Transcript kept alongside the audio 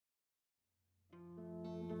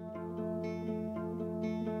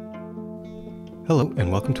Hello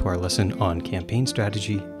and welcome to our lesson on campaign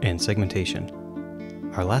strategy and segmentation.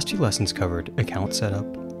 Our last two lessons covered account setup,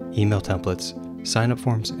 email templates, sign-up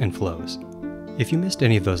forms, and flows. If you missed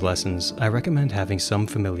any of those lessons, I recommend having some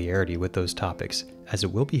familiarity with those topics, as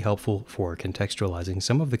it will be helpful for contextualizing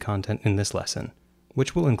some of the content in this lesson,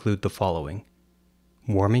 which will include the following: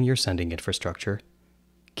 warming your sending infrastructure,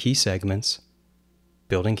 key segments,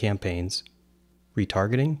 building campaigns,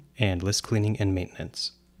 retargeting, and list cleaning and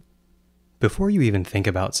maintenance. Before you even think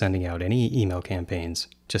about sending out any email campaigns,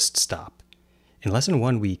 just stop. In Lesson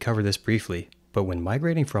 1, we covered this briefly, but when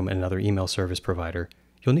migrating from another email service provider,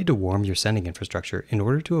 you'll need to warm your sending infrastructure in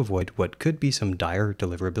order to avoid what could be some dire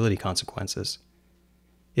deliverability consequences.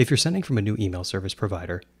 If you're sending from a new email service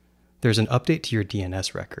provider, there's an update to your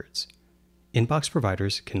DNS records. Inbox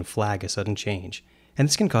providers can flag a sudden change, and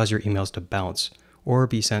this can cause your emails to bounce or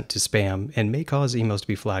be sent to spam and may cause emails to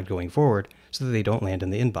be flagged going forward so that they don't land in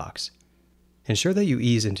the inbox. Ensure that you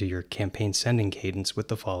ease into your campaign sending cadence with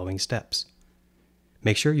the following steps.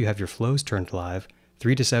 Make sure you have your flows turned live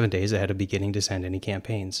 3 to 7 days ahead of beginning to send any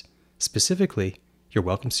campaigns, specifically your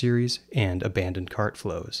welcome series and abandoned cart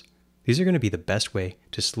flows. These are going to be the best way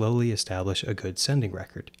to slowly establish a good sending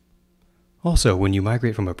record. Also, when you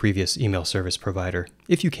migrate from a previous email service provider,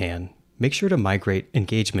 if you can, make sure to migrate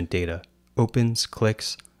engagement data, opens,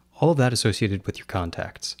 clicks, all of that associated with your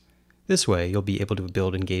contacts. This way, you'll be able to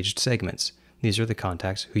build engaged segments. These are the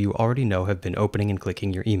contacts who you already know have been opening and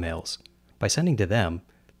clicking your emails. By sending to them,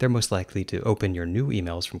 they're most likely to open your new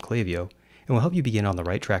emails from Klaviyo and will help you begin on the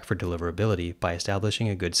right track for deliverability by establishing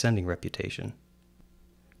a good sending reputation.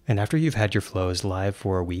 And after you've had your flows live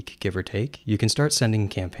for a week, give or take, you can start sending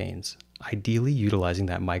campaigns, ideally utilizing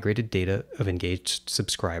that migrated data of engaged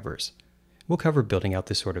subscribers. We'll cover building out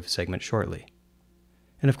this sort of segment shortly.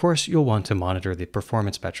 And of course, you'll want to monitor the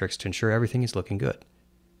performance metrics to ensure everything is looking good.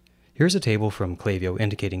 Here's a table from Klaviyo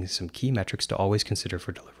indicating some key metrics to always consider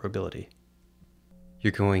for deliverability.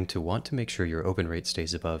 You're going to want to make sure your open rate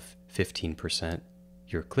stays above 15%,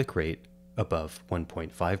 your click rate above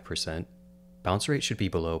 1.5%, bounce rate should be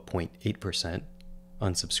below 0.8%,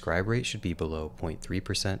 unsubscribe rate should be below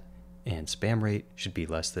 0.3%, and spam rate should be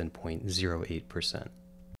less than 0.08%.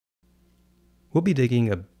 We'll be digging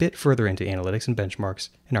a bit further into analytics and benchmarks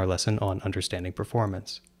in our lesson on understanding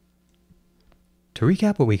performance. To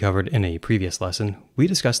recap what we covered in a previous lesson, we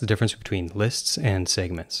discussed the difference between lists and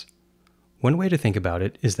segments. One way to think about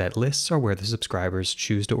it is that lists are where the subscribers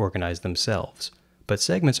choose to organize themselves, but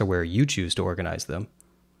segments are where you choose to organize them.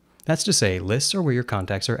 That's to say, lists are where your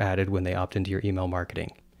contacts are added when they opt into your email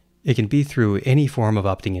marketing. It can be through any form of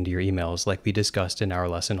opting into your emails like we discussed in our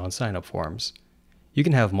lesson on sign-up forms. You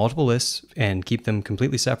can have multiple lists and keep them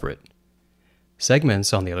completely separate.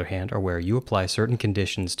 Segments, on the other hand, are where you apply certain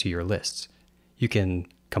conditions to your lists. You can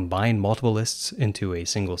combine multiple lists into a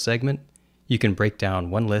single segment, you can break down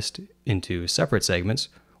one list into separate segments,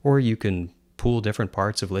 or you can pool different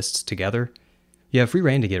parts of lists together. You have free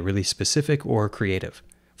rein to get really specific or creative.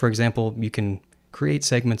 For example, you can create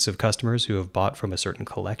segments of customers who have bought from a certain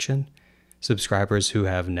collection, subscribers who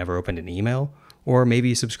have never opened an email, or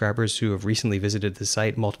maybe subscribers who have recently visited the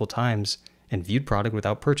site multiple times and viewed product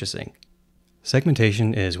without purchasing.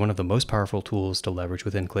 Segmentation is one of the most powerful tools to leverage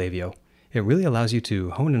within Klaviyo. It really allows you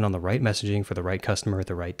to hone in on the right messaging for the right customer at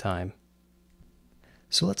the right time.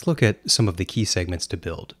 So let's look at some of the key segments to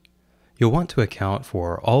build. You'll want to account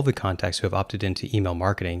for all the contacts who have opted into email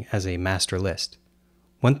marketing as a master list.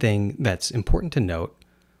 One thing that's important to note,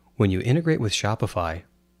 when you integrate with Shopify,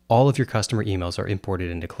 all of your customer emails are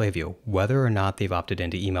imported into Klaviyo, whether or not they've opted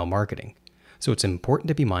into email marketing. So it's important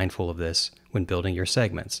to be mindful of this when building your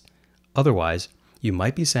segments. Otherwise, you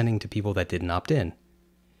might be sending to people that didn't opt in.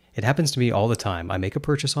 It happens to me all the time. I make a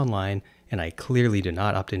purchase online and I clearly do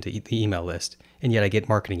not opt into the email list, and yet I get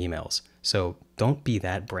marketing emails. So don't be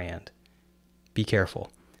that brand. Be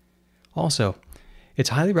careful. Also, it's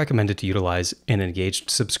highly recommended to utilize an engaged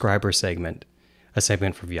subscriber segment, a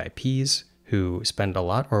segment for VIPs who spend a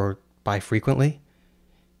lot or buy frequently.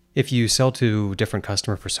 If you sell to different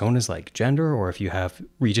customer personas like gender, or if you have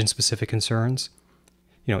region-specific concerns,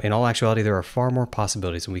 in all actuality, there are far more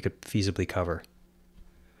possibilities than we could feasibly cover.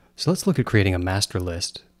 So let's look at creating a master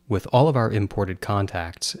list with all of our imported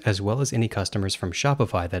contacts, as well as any customers from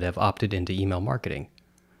Shopify that have opted into email marketing.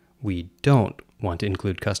 We don't want to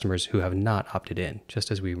include customers who have not opted in,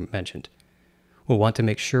 just as we mentioned. We'll want to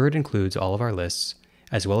make sure it includes all of our lists,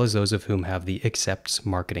 as well as those of whom have the accepts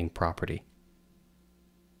marketing property.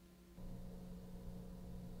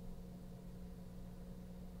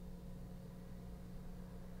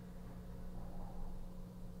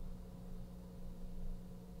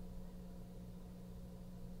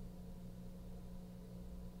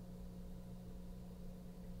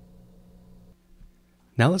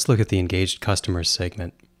 Now let's look at the engaged customers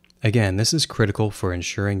segment. Again, this is critical for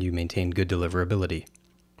ensuring you maintain good deliverability.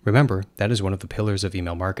 Remember, that is one of the pillars of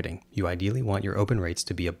email marketing. You ideally want your open rates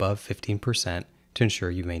to be above 15% to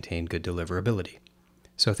ensure you maintain good deliverability.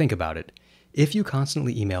 So think about it. If you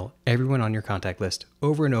constantly email everyone on your contact list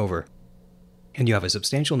over and over, and you have a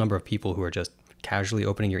substantial number of people who are just casually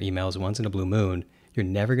opening your emails once in a blue moon, you're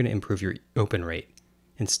never going to improve your open rate.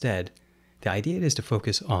 Instead, the idea is to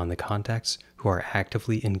focus on the contacts who are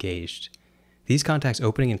actively engaged. These contacts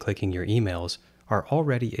opening and clicking your emails are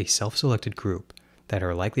already a self-selected group that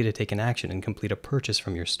are likely to take an action and complete a purchase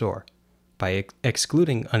from your store. By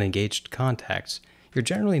excluding unengaged contacts, you're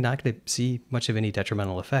generally not going to see much of any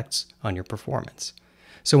detrimental effects on your performance.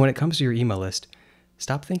 So when it comes to your email list,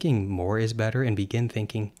 stop thinking more is better and begin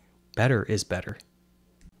thinking better is better.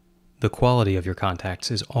 The quality of your contacts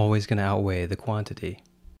is always going to outweigh the quantity.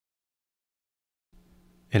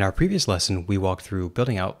 In our previous lesson, we walked through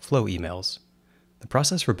building out flow emails. The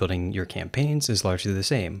process for building your campaigns is largely the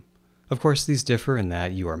same. Of course, these differ in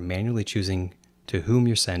that you are manually choosing to whom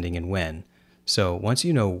you're sending and when. So once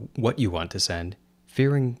you know what you want to send,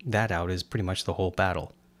 figuring that out is pretty much the whole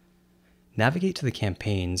battle. Navigate to the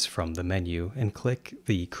campaigns from the menu and click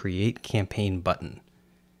the Create Campaign button.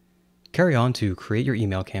 Carry on to create your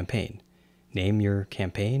email campaign. Name your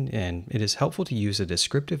campaign, and it is helpful to use a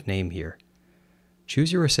descriptive name here.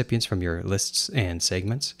 Choose your recipients from your lists and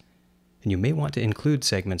segments, and you may want to include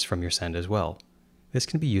segments from your send as well. This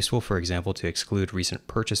can be useful, for example, to exclude recent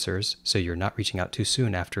purchasers so you're not reaching out too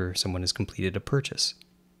soon after someone has completed a purchase.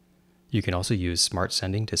 You can also use Smart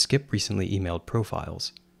Sending to skip recently emailed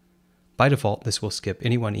profiles. By default, this will skip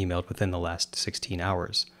anyone emailed within the last 16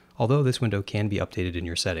 hours, although this window can be updated in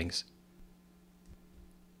your settings.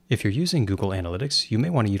 If you're using Google Analytics, you may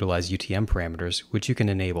want to utilize UTM parameters, which you can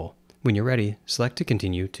enable. When you're ready, select to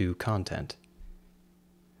continue to Content.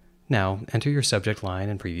 Now, enter your subject line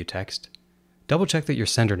and preview text. Double check that your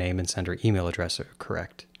sender name and sender email address are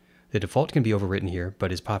correct. The default can be overwritten here,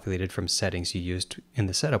 but is populated from settings you used in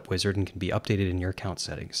the setup wizard and can be updated in your account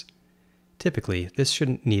settings. Typically, this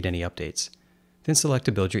shouldn't need any updates. Then select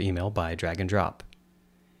to build your email by drag and drop.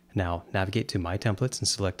 Now, navigate to My Templates and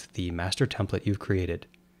select the master template you've created.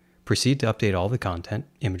 Proceed to update all the content,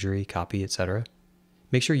 imagery, copy, etc.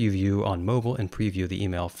 Make sure you view on mobile and preview the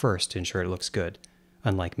email first to ensure it looks good,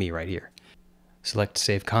 unlike me right here. Select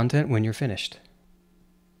Save Content when you're finished.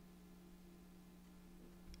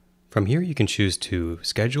 From here, you can choose to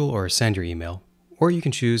schedule or send your email, or you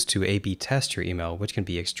can choose to A/B test your email, which can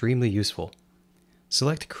be extremely useful.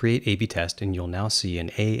 Select Create A/B Test and you'll now see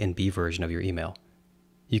an A and B version of your email.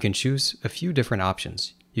 You can choose a few different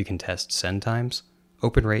options. You can test send times,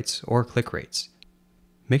 open rates, or click rates.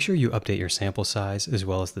 Make sure you update your sample size as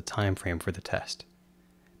well as the time frame for the test.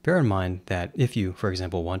 Bear in mind that if you, for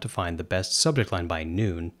example, want to find the best subject line by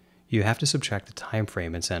noon, you have to subtract the time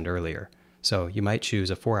frame and send earlier. So you might choose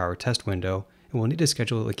a 4-hour test window and will need to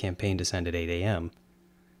schedule a campaign to send at 8 a.m.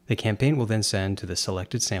 The campaign will then send to the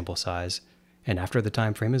selected sample size, and after the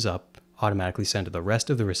time frame is up, automatically send to the rest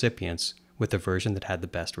of the recipients with the version that had the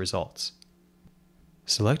best results.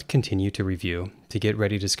 Select Continue to Review to get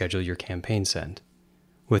ready to schedule your campaign send.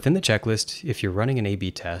 Within the checklist, if you're running an A/B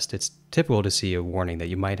test, it's typical to see a warning that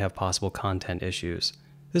you might have possible content issues.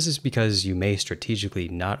 This is because you may strategically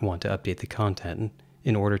not want to update the content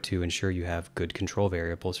in order to ensure you have good control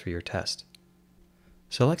variables for your test.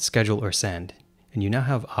 Select Schedule or Send, and you now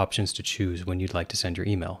have options to choose when you'd like to send your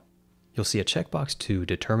email. You'll see a checkbox to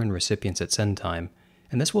determine recipients at send time,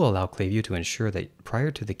 and this will allow Klaviyo to ensure that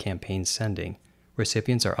prior to the campaign sending,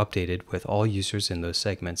 recipients are updated with all users in those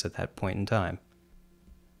segments at that point in time.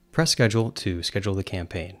 Press Schedule to schedule the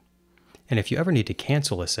campaign. And if you ever need to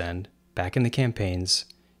cancel a send, back in the campaigns,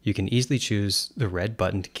 you can easily choose the red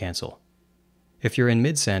button to cancel. If you're in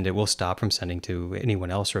mid-send, it will stop from sending to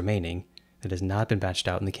anyone else remaining that has not been batched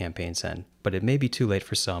out in the campaign send, but it may be too late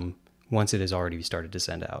for some once it has already started to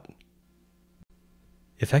send out.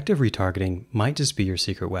 Effective retargeting might just be your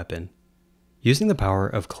secret weapon. Using the power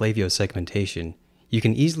of Klaviyo segmentation, you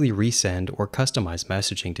can easily resend or customize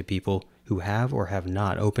messaging to people who have or have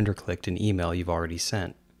not opened or clicked an email you've already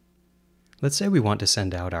sent. Let's say we want to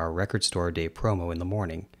send out our record store day promo in the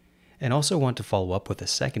morning, and also want to follow up with a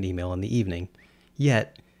second email in the evening,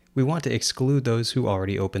 yet we want to exclude those who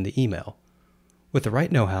already opened the email. With the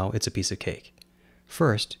right know-how, it's a piece of cake.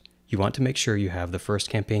 First, you want to make sure you have the first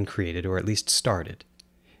campaign created or at least started.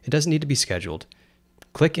 It doesn't need to be scheduled.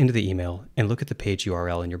 Click into the email and look at the page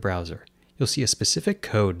URL in your browser. You'll see a specific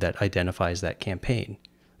code that identifies that campaign.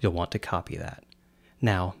 You'll want to copy that.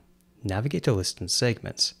 Now, navigate to List and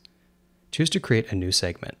Segments. Choose to create a new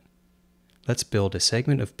segment. let's build a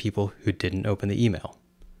segment of people who didn't open the email.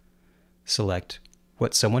 Select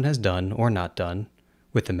what someone has done or not done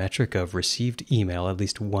with the metric of received email at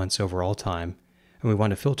least once over all time, and we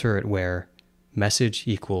want to filter it where message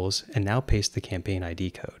equals, and now paste the campaign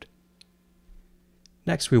ID code.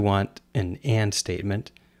 Next, we want an AND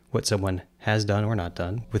statement, what someone has done or not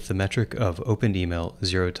done, with the metric of opened email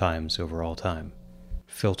 0 times over all time.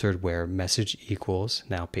 Filtered where message equals,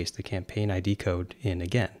 now paste the campaign ID code in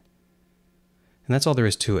again. And that's all there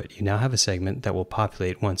is to it. You now have a segment that will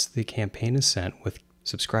populate once the campaign is sent with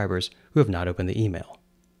subscribers who have not opened the email.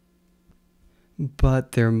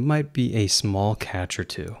 But there might be a small catch or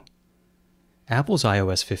two. Apple's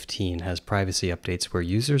iOS 15 has privacy updates where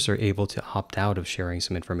users are able to opt out of sharing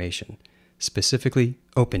some information. Specifically,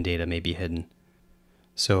 open data may be hidden.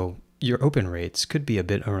 So your open rates could be a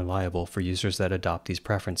bit unreliable for users that adopt these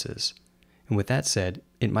preferences. And with that said,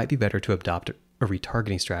 it might be better to adopt a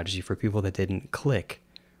retargeting strategy for people that didn't click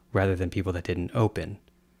rather than people that didn't open.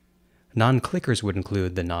 Non-clickers would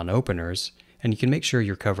include the non-openers, and you can make sure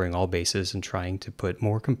you're covering all bases and trying to put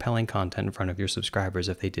more compelling content in front of your subscribers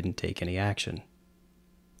if they didn't take any action.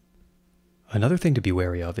 Another thing to be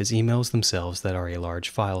wary of is emails themselves that are a large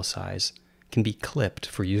file size can be clipped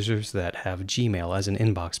for users that have Gmail as an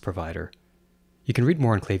inbox provider. You can read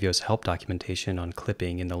more on Klaviyo's help documentation on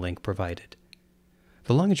clipping in the link provided.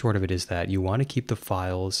 The long and short of it is that you want to keep the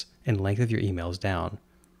files and length of your emails down.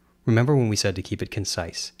 Remember when we said to keep it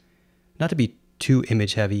concise, not to be too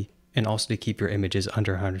image heavy, and also to keep your images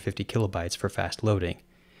under 150 kilobytes for fast loading.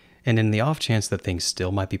 And in the off chance that things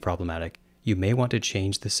still might be problematic, you may want to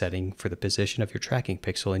change the setting for the position of your tracking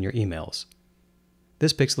pixel in your emails.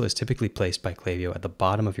 This pixel is typically placed by Klaviyo at the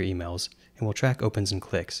bottom of your emails and will track opens and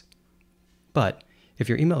clicks. But if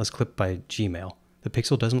your email is clipped by Gmail, the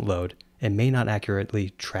pixel doesn't load and may not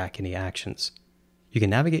accurately track any actions. You can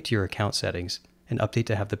navigate to your account settings and update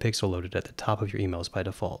to have the pixel loaded at the top of your emails by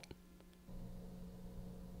default.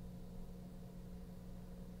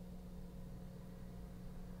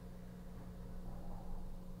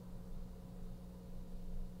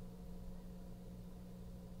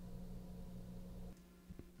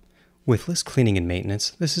 With list cleaning and maintenance,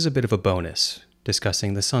 this is a bit of a bonus,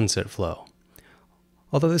 discussing the sunset flow.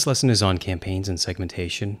 Although this lesson is on campaigns and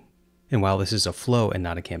segmentation, and while this is a flow and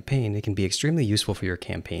not a campaign, it can be extremely useful for your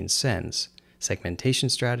campaign sends, segmentation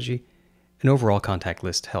strategy, and overall contact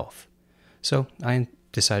list health. So I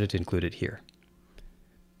decided to include it here.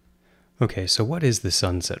 Okay, so what is the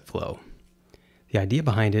sunset flow? The idea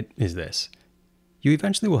behind it is this. You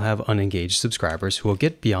eventually will have unengaged subscribers who will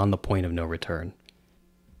get beyond the point of no return.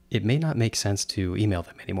 It may not make sense to email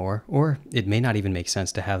them anymore, or it may not even make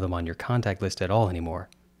sense to have them on your contact list at all anymore.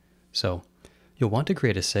 So you'll want to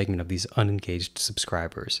create a segment of these unengaged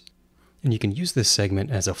subscribers. And you can use this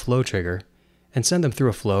segment as a flow trigger and send them through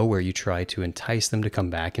a flow where you try to entice them to come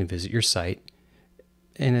back and visit your site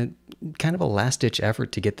in a kind of a last-ditch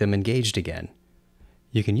effort to get them engaged again.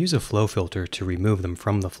 You can use a flow filter to remove them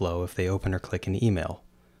from the flow if they open or click an email.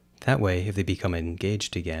 That way, if they become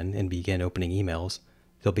engaged again and begin opening emails,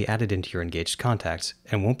 they'll be added into your engaged contacts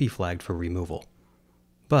and won't be flagged for removal.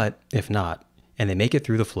 But if not, and they make it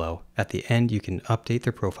through the flow, at the end you can update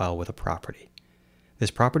their profile with a property.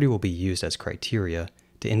 This property will be used as criteria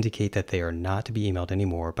to indicate that they are not to be emailed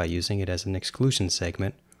anymore by using it as an exclusion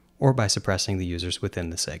segment or by suppressing the users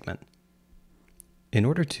within the segment. In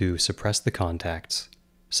order to suppress the contacts,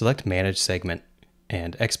 select Manage Segment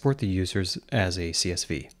and export the users as a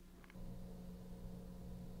CSV.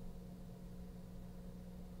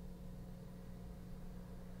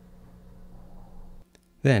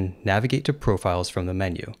 Then navigate to Profiles from the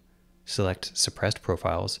menu, select Suppressed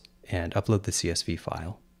Profiles, and upload the CSV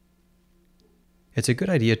file. It's a good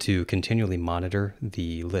idea to continually monitor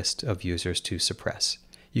the list of users to suppress.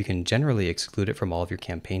 You can generally exclude it from all of your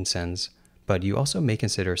campaign sends, but you also may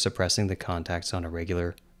consider suppressing the contacts on a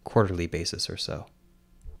regular, quarterly basis or so.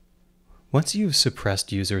 Once you've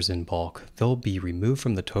suppressed users in bulk, they'll be removed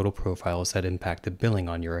from the total profiles that impact the billing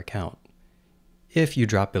on your account. If you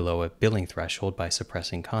drop below a billing threshold by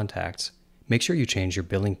suppressing contacts, make sure you change your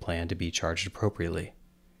billing plan to be charged appropriately.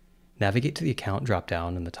 Navigate to the Account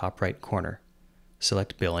drop-down in the top right corner.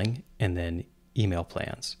 Select Billing and then Email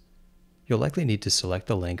Plans. You'll likely need to select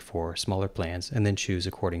the link for smaller plans and then choose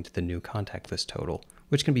according to the new contact list total,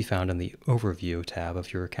 which can be found in the Overview tab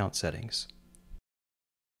of your account settings.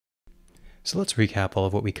 So let's recap all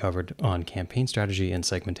of what we covered on campaign strategy and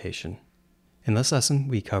segmentation. In this lesson,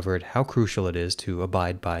 we covered how crucial it is to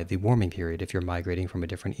abide by the warming period if you're migrating from a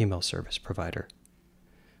different email service provider.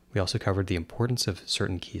 We also covered the importance of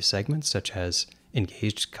certain key segments such as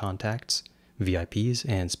engaged contacts, VIPs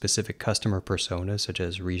and specific customer personas such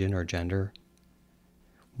as region or gender.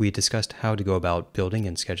 We discussed how to go about building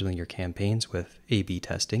and scheduling your campaigns with A/B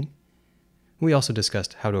testing. We also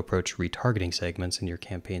discussed how to approach retargeting segments in your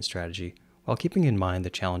campaign strategy while keeping in mind the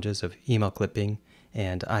challenges of email clipping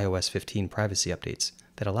and iOS 15 privacy updates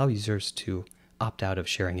that allow users to opt out of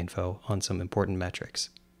sharing info on some important metrics.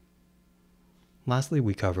 Lastly,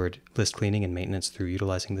 we covered list cleaning and maintenance through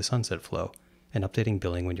utilizing the sunset flow and updating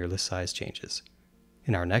billing when your list size changes.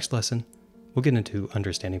 In our next lesson, we'll get into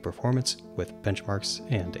understanding performance with benchmarks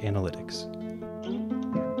and analytics.